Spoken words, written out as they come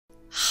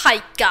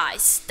Hi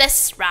guys,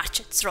 this is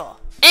Ratchet Raw,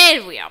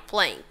 and we are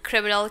playing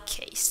Criminal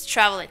Case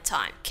Travel in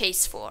Time,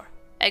 Case 4,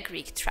 a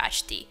Greek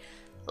tragedy.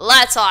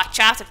 Let's talk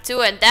chapter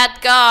 2, and that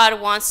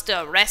god wants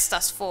to arrest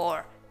us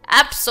for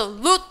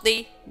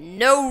absolutely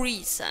no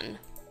reason.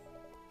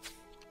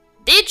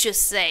 Did you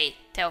say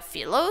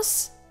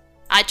Theophilos?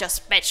 I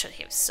just mentioned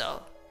him,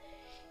 so.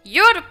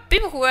 You're the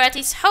people who were at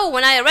his home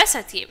when I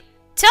arrested him.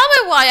 Tell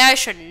me why I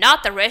should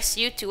not arrest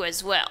you two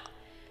as well.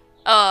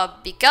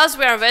 Because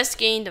we are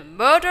investigating the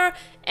murder,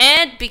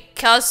 and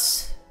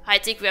because I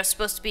think we are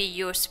supposed to be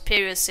your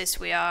superiors since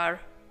we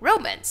are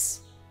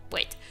Romans.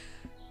 Wait,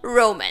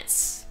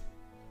 Romans.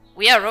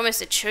 We are Roman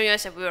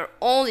centurions and we were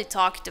only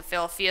talking to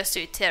Theophilos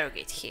to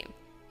interrogate him.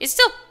 It's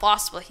still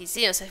possible he's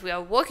innocent. We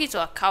are working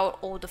to uncover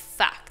all the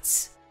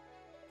facts.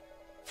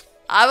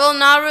 I will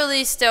not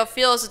release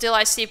Theophilos until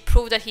I see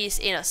proof that he is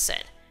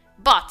innocent.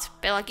 But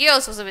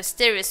Pelagios was a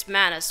mysterious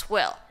man as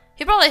well.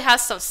 He probably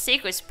has some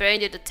secrets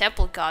buried in the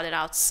temple garden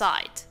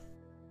outside.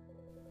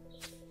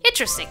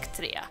 Interesting,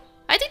 Ktria.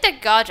 I think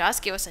that god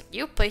just gave us a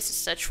new place to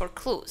search for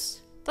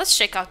clues. Let's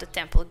check out the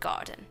temple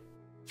garden.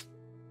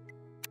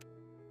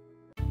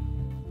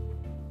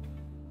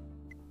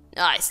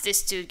 Nice,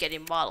 this dude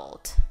getting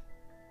modeled.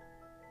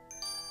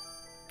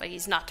 But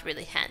he's not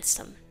really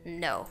handsome,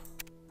 no.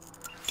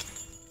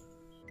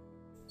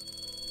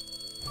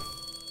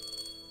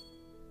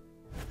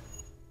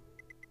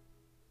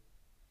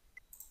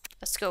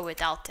 Let's go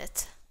without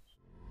it.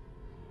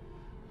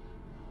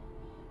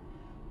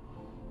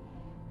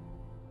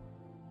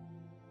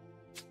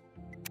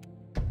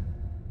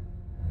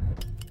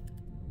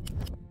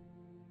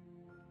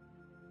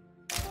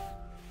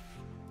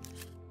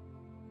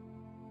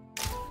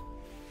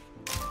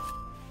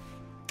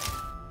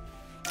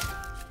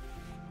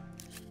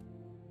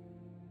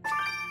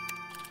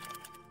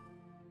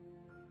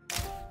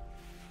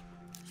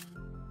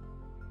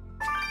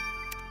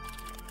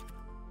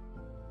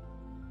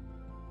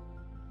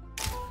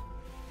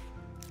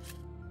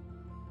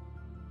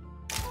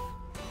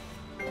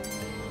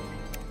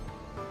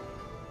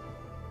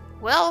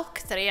 Well,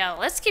 Ktria,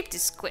 let's keep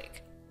this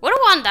quick. We don't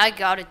want that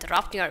god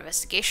interrupting our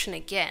investigation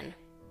again.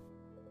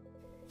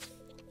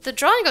 The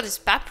drawing of this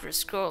papyrus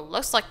scroll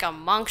looks like a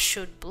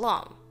monkshoot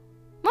bloom.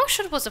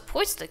 Monkshoot was a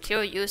poison the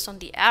hero used on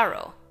the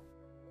arrow.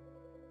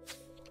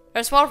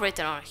 There's more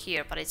written on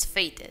here, but it's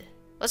faded.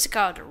 Let's check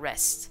out the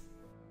rest.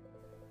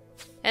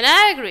 And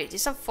I agree,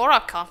 this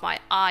amphora caught my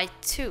eye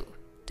too.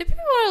 The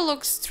people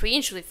look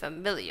strangely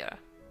familiar.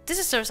 This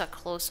deserves a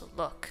closer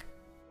look.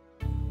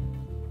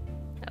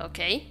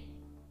 Okay.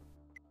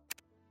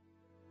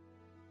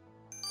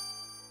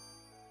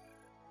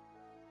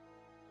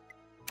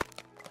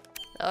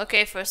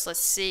 Okay, first let's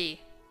see.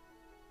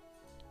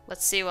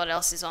 Let's see what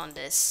else is on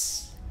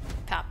this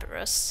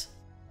papyrus.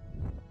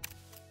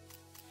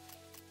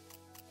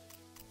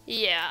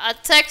 Yeah, a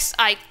text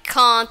I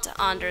can't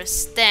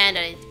understand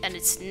and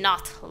it's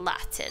not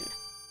Latin.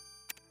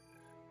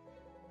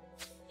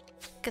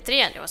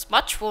 Katrina, there was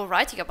much more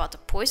writing about the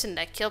poison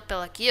that killed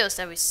Pelagios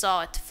than we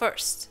saw at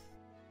first.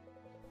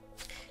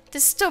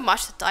 This is too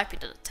much to type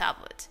into the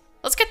tablet.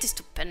 Let's get this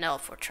to Penel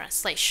for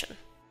translation.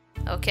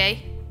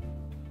 Okay?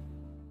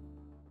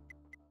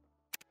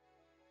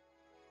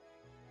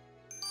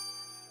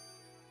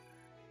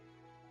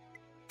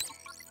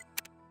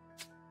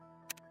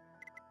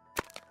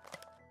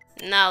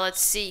 Now let's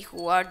see,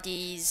 who are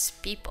these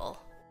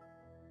people?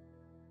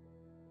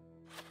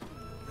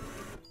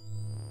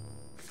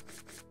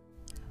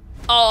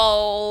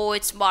 Oh,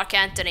 it's Mark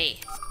Antony.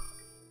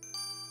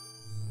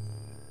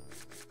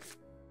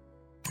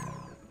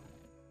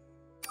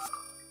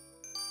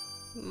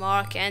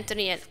 Mark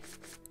Antony and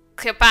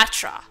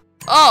Cleopatra.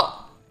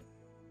 Oh!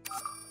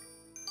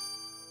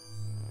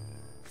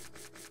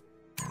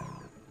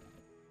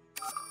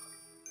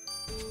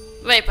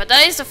 Wait, but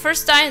that is the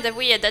first time that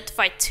we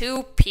identify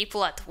two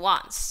people at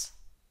once.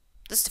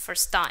 This is the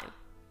first time.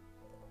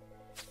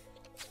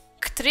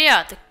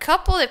 Ktria, the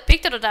couple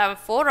depicted on the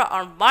amphora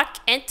are Mark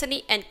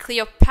Antony and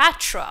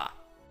Cleopatra.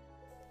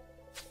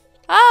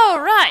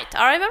 Oh, right.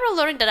 I remember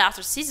learning that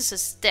after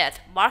Caesar's death,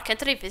 Mark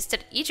Antony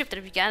visited Egypt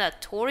and began a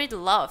torrid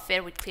love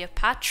affair with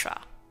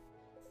Cleopatra.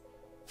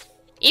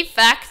 In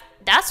fact,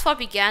 that's what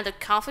began the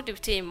conflict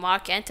between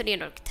Mark Antony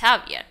and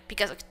Octavian,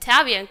 because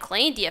Octavian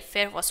claimed the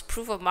affair was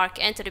proof of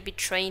Mark Antony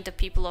betraying the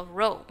people of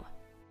Rome.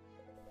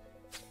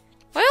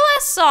 When we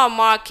last saw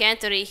Mark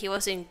Antony, he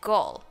was in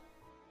Gaul.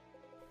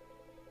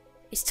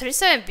 It's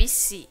 37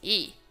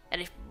 BCE,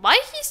 and if my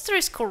history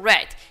is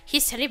correct,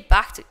 he's heading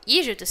back to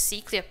Egypt to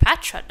see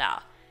Cleopatra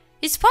now.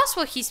 It's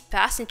possible he's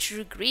passing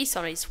through Greece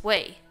on his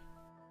way.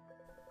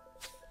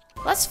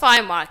 Let's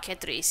find Mark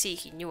Antony and see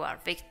if he knew our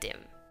victim.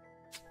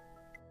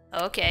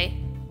 Okay.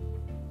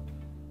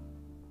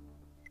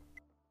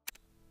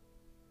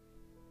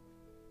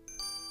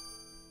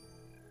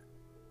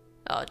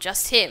 Oh,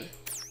 just him.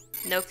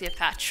 No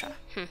Cleopatra.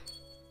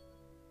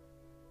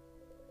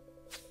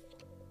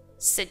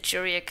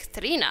 Centuria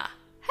Katrina.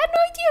 Had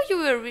no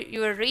idea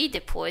you were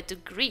redeployed to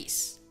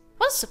Greece.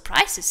 What a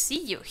surprise to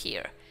see you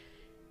here.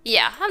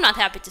 Yeah, I'm not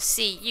happy to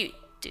see you,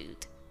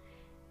 dude.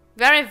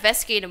 We are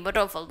investigating the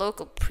murder of a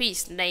local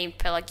priest named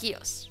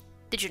Pelagios.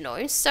 Did you know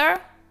him,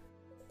 sir?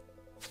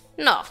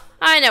 No,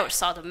 I never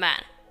saw the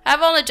man.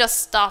 I've only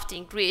just stopped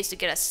in Greece to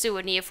get a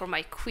souvenir for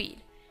my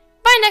queen.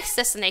 My next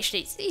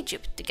destination is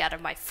Egypt to gather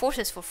my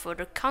forces for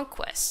further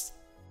conquest.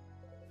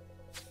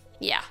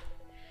 Yeah,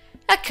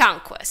 a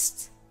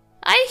conquest.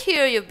 I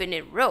hear you've been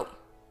in Rome.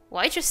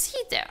 Why'd you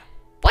see there?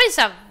 What is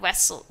that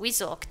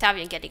weasel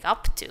Octavian getting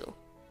up to?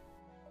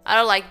 I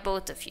don't like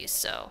both of you,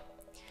 so...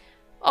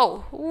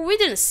 Oh, we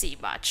didn't see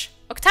much.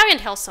 Octavian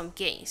held some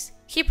games.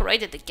 He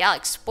paraded the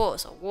Gallic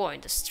spoils of war in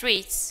the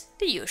streets,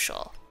 the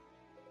usual.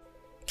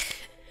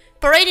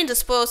 Parading the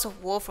spoils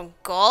of war from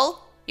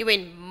Gaul? You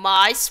mean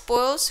my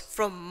spoils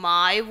from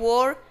my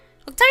war?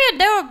 Octavian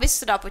never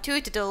missed the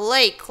opportunity to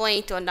lay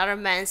claim to another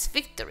man's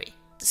victory,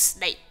 the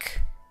snake.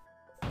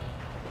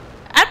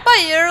 At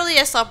my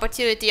earliest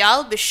opportunity,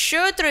 I'll be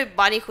sure to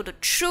remind you who the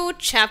true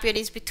champion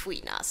is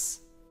between us.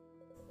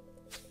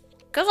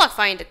 Good luck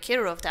finding the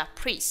killer of that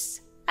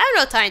priest. I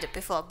have no time to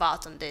piffle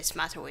about on this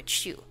matter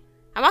with you.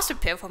 I must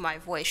prepare for my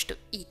voyage to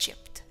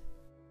Egypt.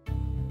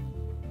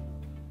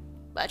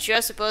 But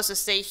you're supposed to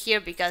stay here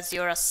because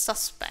you're a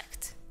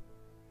suspect.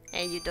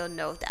 And you don't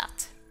know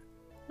that.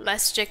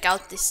 Let's check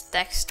out this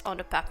text on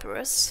the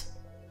papyrus.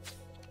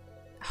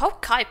 I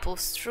hope Kai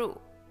pulls through.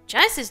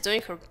 Janice is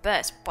doing her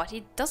best, but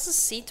he doesn't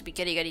seem to be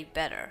getting any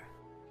better.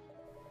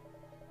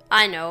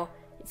 I know,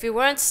 if we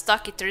weren't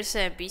stuck in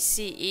 37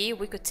 BCE,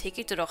 we could take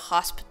it to the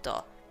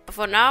hospital. But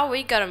for now,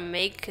 we gotta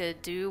make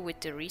do with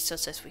the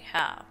resources we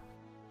have.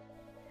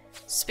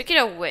 Speaking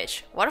of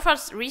which, one of our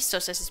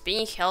resources is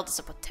being held as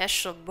a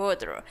potential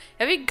murderer,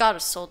 and we gotta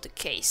solve the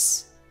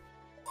case.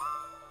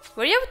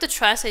 Were you able to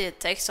translate the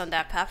text on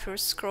that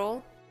papyrus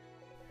scroll?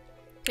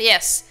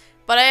 Yes,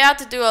 but I had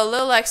to do a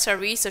little extra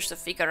research to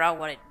figure out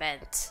what it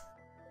meant.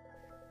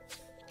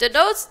 The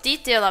notes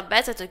detail a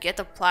method to get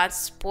the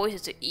plant's poison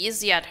to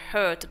easily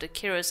adhere to the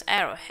killer's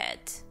arrowhead.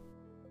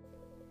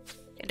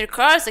 It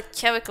requires a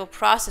chemical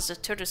process to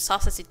turn the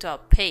substance into a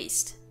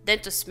paste, then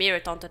to smear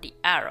it onto the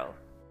arrow.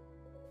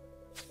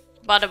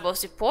 But the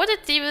most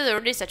important thing we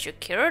learned is that your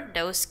killer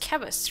knows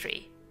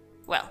chemistry.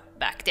 Well,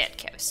 back then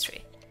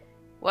chemistry.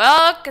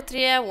 Well,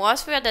 Katrina,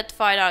 once we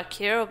identified our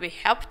killer, we'll be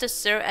happy to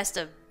serve as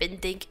the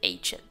binding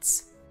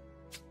agents.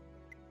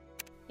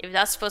 If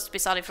that's supposed to be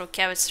something from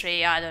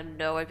chemistry, I don't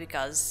know it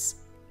because...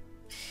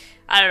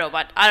 I don't know,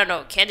 but I don't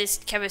know,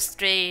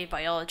 chemistry,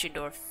 biology,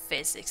 nor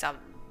physics.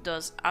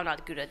 I'm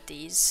not good at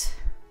these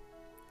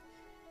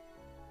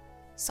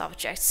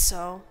subjects,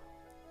 so...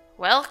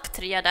 Well,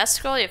 Katrina, that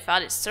scroll you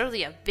found is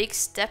certainly a big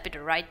step in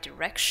the right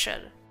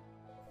direction.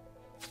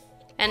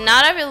 And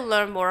now that we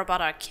learn more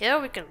about our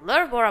killer, we can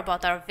learn more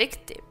about our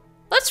victim.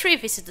 Let's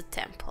revisit the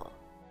temple.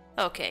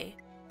 Okay.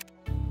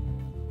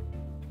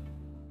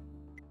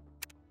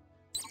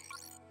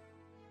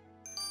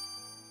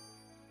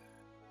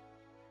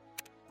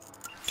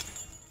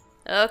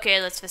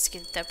 Okay, let's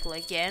investigate the temple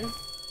again.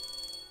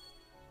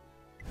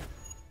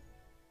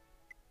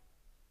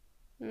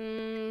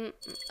 No,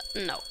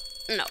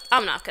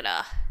 I'm not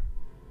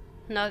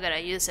gonna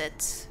use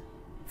it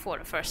for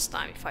the first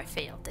time if I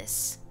fail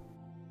this.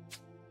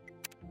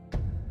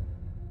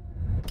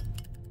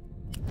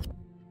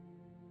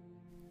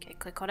 Okay,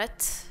 click on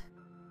it.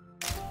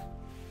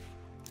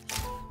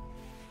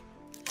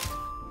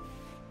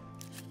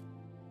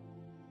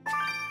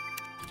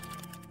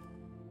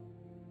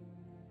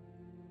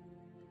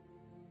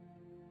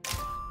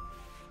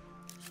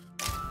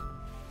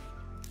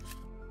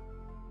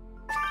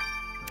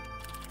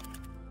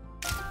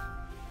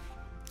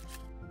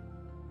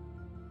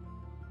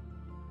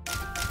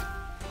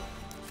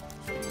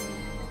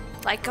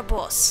 Like a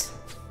boss.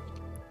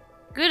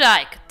 Good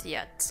eye,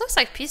 Katia. This looks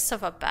like pieces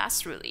of a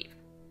bas relief.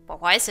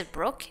 But why is it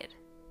broken?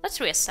 Let's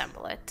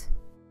reassemble it.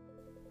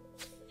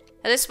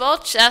 And this small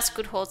chest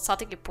could hold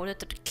something important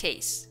to the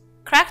case.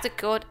 Crack the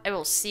code and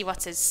we'll see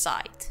what's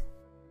inside.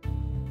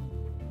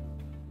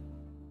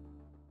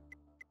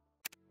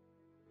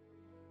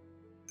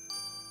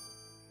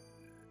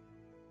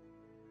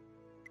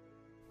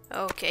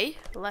 Okay,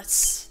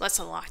 let's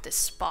unlock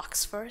this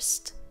box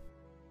first.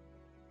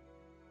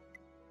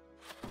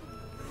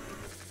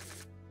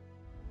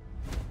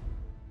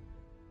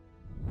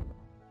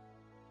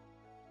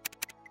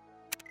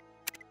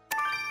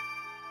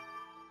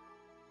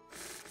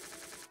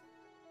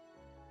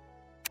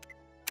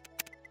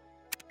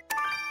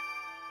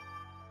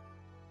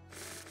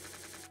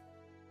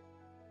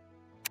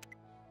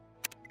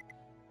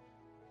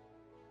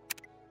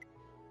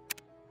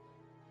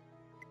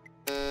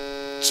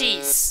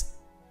 Jeez.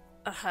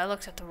 I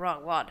looked at the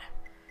wrong one.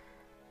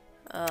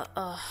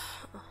 No,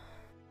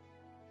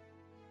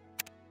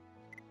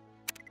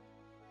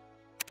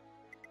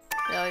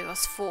 it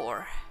was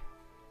 4.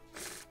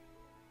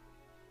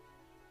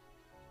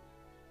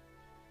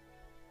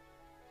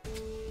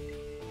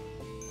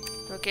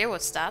 Okay,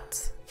 what's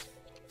that?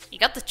 You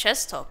got the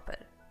chest open.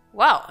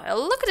 Wow,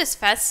 look at this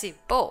fancy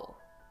bowl.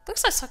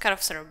 Looks like some kind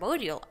of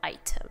ceremonial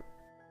item.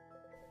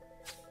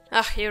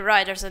 Ah, you're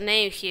right, there's a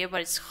name here,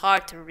 but it's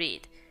hard to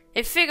read.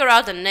 If we figure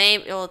out the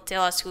name, it'll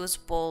tell us whose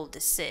bowl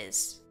this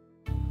is.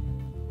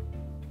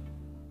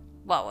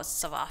 What was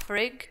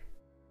Savafrig?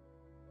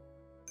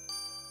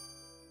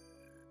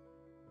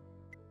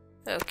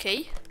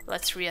 Okay,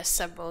 let's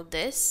reassemble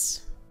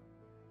this.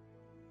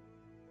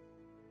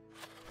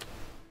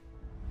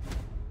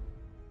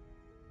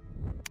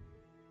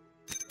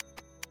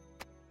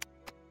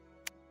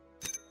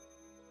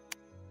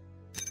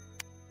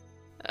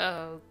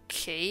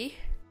 Okay.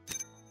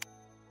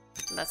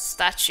 That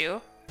statue.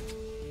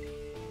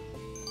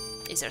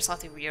 Is there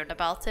something weird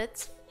about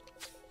it?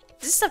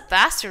 This is a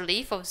bas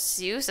relief of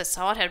Zeus that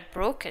someone had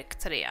broken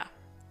Ktria.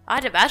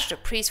 I'd imagine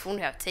the priest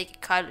wouldn't have taken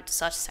kindly to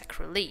such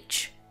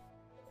sacrilege.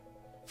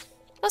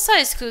 Let's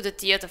not exclude the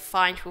idea to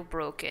find who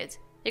broke it.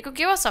 It could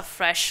give us a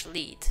fresh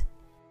lead.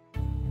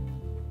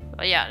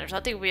 But yeah, there's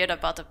nothing weird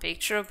about the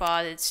picture,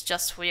 but it's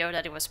just weird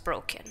that it was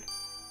broken.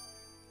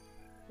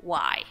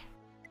 Why?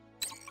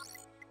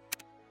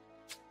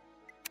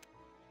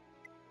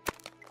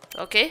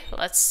 Okay,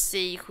 let's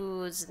see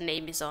whose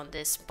name is on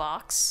this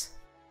box.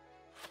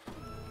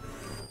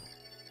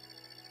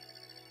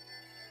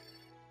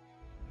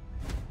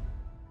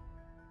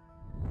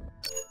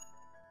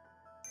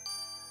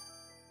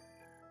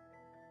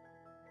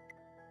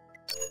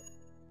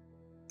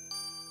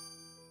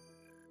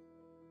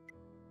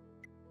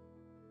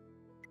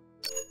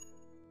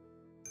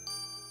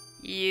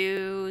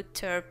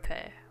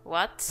 Euterpe.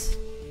 What?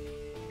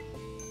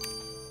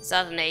 Is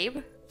that a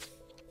name?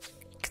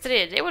 The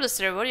name of the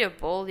ceremonial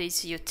bowl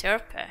is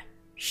Euterpe.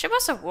 She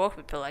must have worked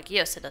with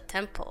Pelagius in the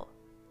temple.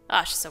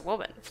 Ah, she's a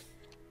woman.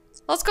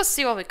 Let's go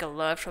see what we can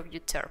learn from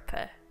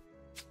Euterpe.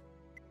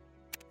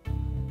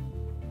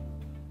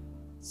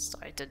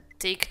 Starting to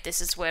think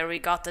this is where we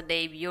got the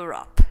name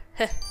Europe.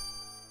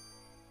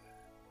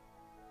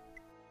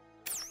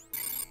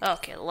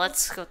 Okay,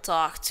 let's go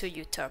talk to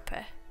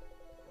Euterpe.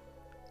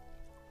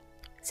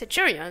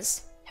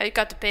 Centurions, have you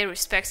got to pay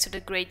respects to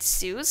the great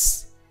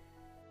Zeus?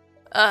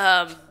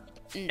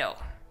 No.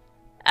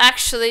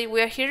 Actually,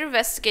 we are here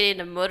investigating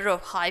the murder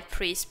of High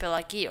Priest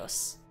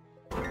Pelagius.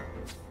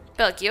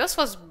 Pelagius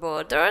was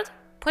murdered?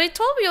 But he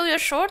told me only a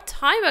short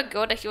time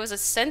ago that he was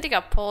ascending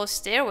Apollo's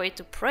stairway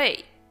to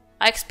pray.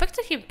 I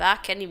expected him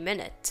back any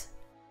minute.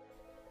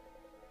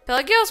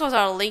 Pelagius was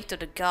our link to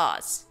the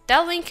gods.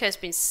 That link has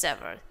been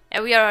severed,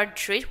 and we are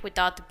adrift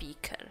without the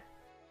beacon.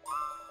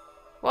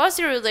 What's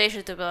your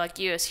relation to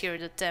Pelagius here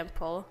in the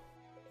temple?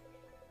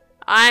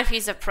 I am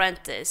his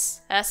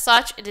apprentice. As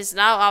such, it is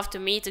now up to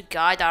me to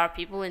guide our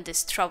people in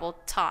this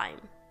troubled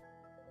time.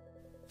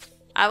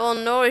 I will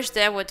nourish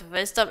them with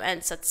wisdom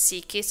and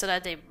tzatziki so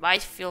that they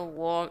might feel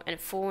warm and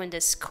full in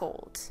this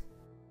cold.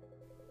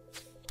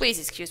 Please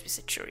excuse me,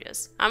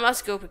 Centurions. I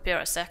must go prepare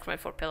a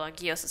sacrament for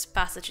Pelagius'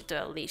 passage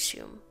into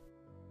Elysium.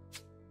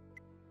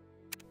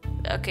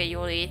 Okay, you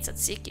only eat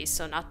tzatziki,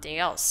 so nothing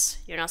else.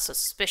 You're not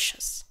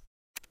suspicious.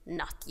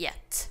 Not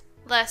yet.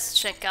 Let's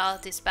check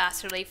out this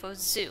bas-relief of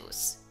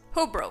Zeus.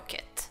 Who broke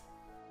it?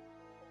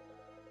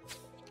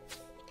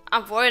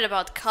 I'm worried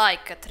about Kai,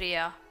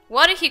 Ktria.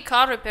 What if he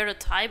can't repair the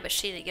time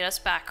machine and get us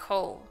back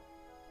home?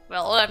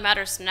 Well, all that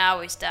matters now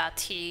is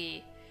that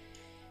he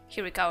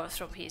recovered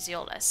from his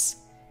illness.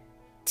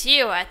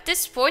 Theo, at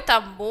this point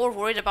I'm more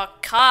worried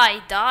about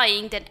Kai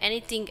dying than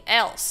anything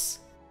else.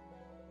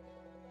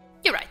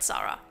 You're right,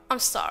 Sarah. I'm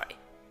sorry.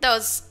 That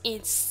was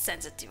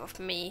insensitive of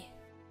me.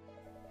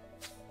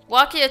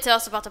 What can you tell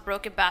us about the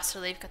broken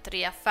bas-relief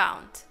Ktria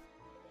found?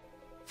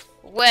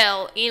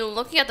 Well, in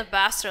looking at the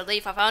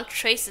bas-relief, I found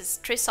trace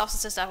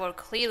substances that were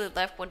clearly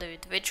left when the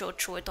individual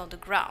threw it on the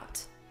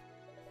ground.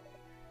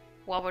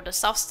 What were the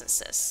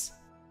substances?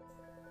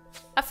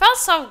 I found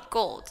some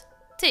gold,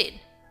 tin,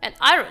 and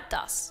iron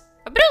dust.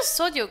 A bit of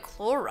sodium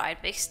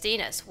chloride mixed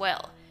in as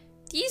well.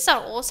 These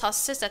are all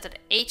substances that an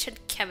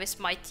ancient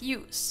chemist might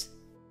use.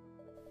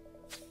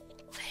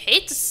 I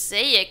hate to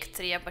say it,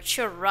 Ktria, but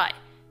you're right.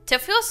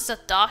 Theophilus is a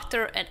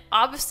doctor and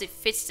obviously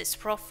fits this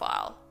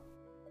profile.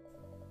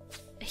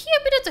 He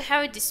admitted to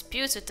having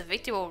disputes with the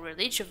victim of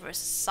religion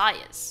versus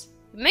science.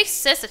 It makes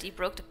sense that he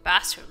broke the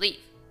bas-relief.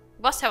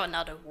 We must have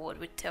another word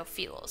with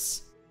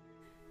Theophilus.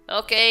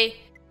 Okay,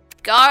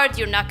 guard,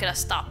 you're not gonna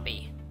stop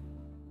me.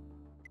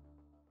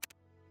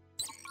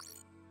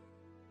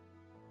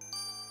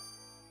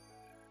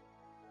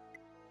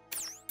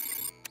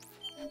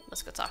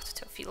 Let's go talk to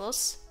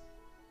Theophilus.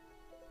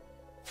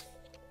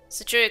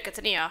 Centurion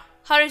Catania,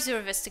 how is your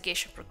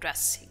investigation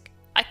progressing?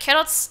 I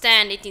cannot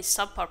stand eating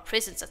subpar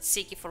prisons at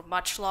Siki for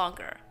much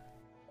longer.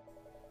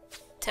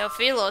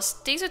 Theophilus,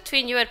 things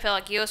between you and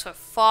Pelagius were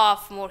far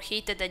more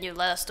heated than you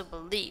led us to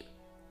believe.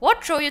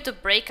 What drove you to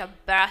break a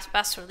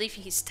bas-relief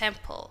in his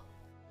temple?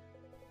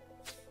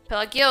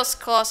 Pelagius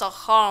caused a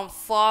harm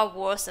far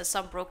worse than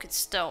some broken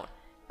stone.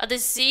 A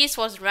disease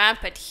was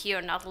rampant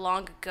here not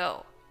long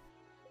ago.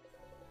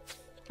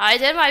 I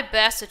did my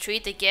best to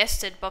treat the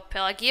guested, but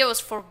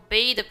Pelagius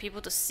forbade the people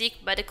to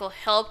seek medical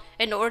help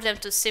and ordered them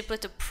to simply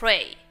to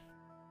pray.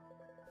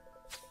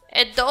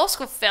 And those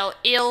who fell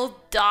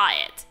ill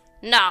died.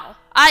 Now,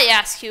 I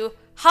ask you,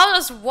 How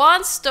does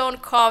one stone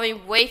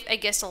carving weigh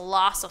against the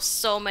loss of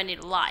so many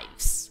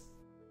lives?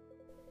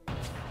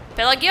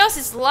 Pelagios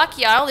is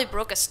lucky I only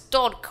broke a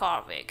stone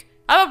carving.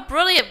 I'm a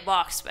brilliant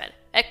marksman.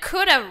 I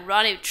could have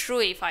run him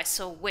through if I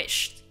so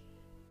wished.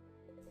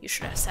 You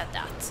should have said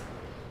that.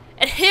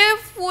 And he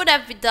would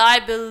have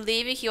died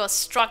believing he was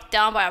struck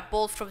down by a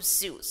bolt from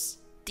Zeus,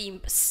 the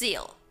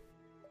imbecile.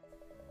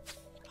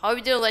 I hope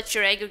you didn't let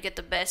your anger get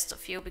the best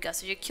of you,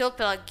 because if you kill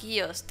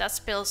Pelagios, that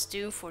spells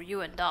doom for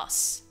you and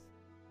us.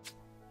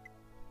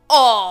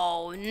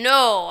 Oh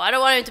no, I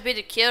don't want him to be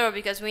the killer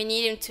because we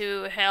need him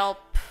to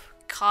help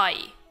Kai.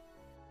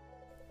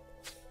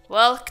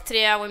 Well,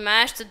 Ktria, we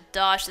managed to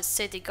dodge the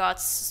city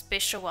god's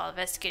suspicion while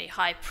investigating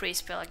High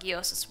Priest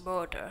Pelagios'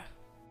 murder.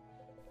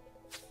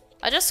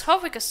 I just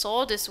hope we can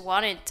solve this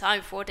one in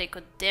time before they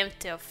condemn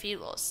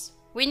Theophilos.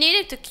 We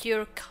needed to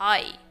cure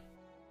Kai.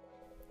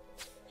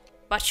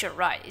 But you're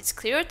right, it's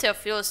clear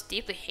Theophilos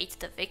deeply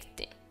hated the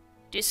victim.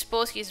 Do you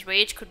suppose his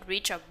rage could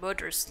reach a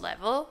murderous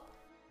level?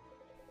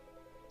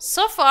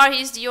 So far,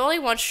 he's the only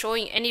one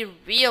showing any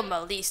real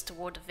malice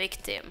toward the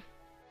victim.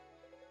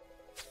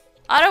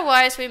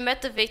 Otherwise, we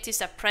met the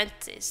victim's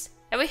apprentice,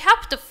 and we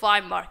happened to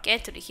find Mark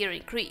Antony here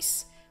in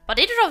Greece, but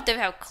neither of them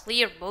have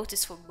clear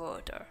motives for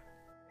murder.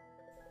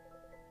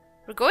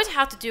 We're going to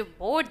have to do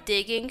more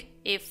digging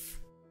if...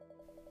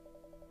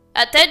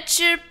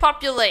 Attention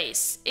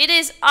populace, it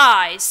is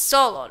I,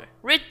 Solon,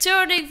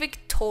 returning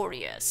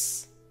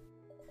victorious.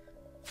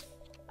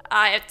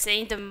 I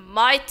obtained the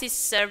mighty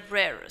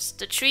Cerberus,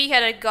 the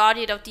three-headed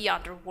guardian of the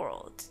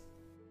underworld.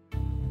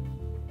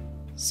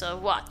 So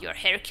what, you're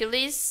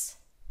Hercules?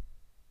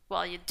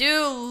 Well, you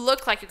do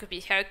look like you could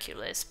be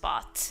Hercules,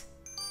 but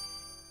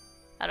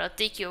I don't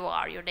think you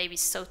are. Your name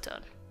is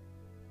Soton.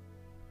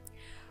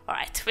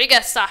 Alright, we're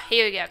gonna start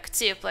here. We gotta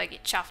continue playing in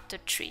chapter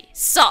 3.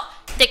 So,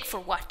 thank you for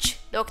watching.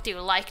 Hope you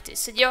like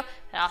this video,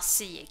 and I'll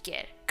see you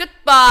again.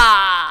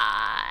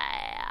 Goodbye!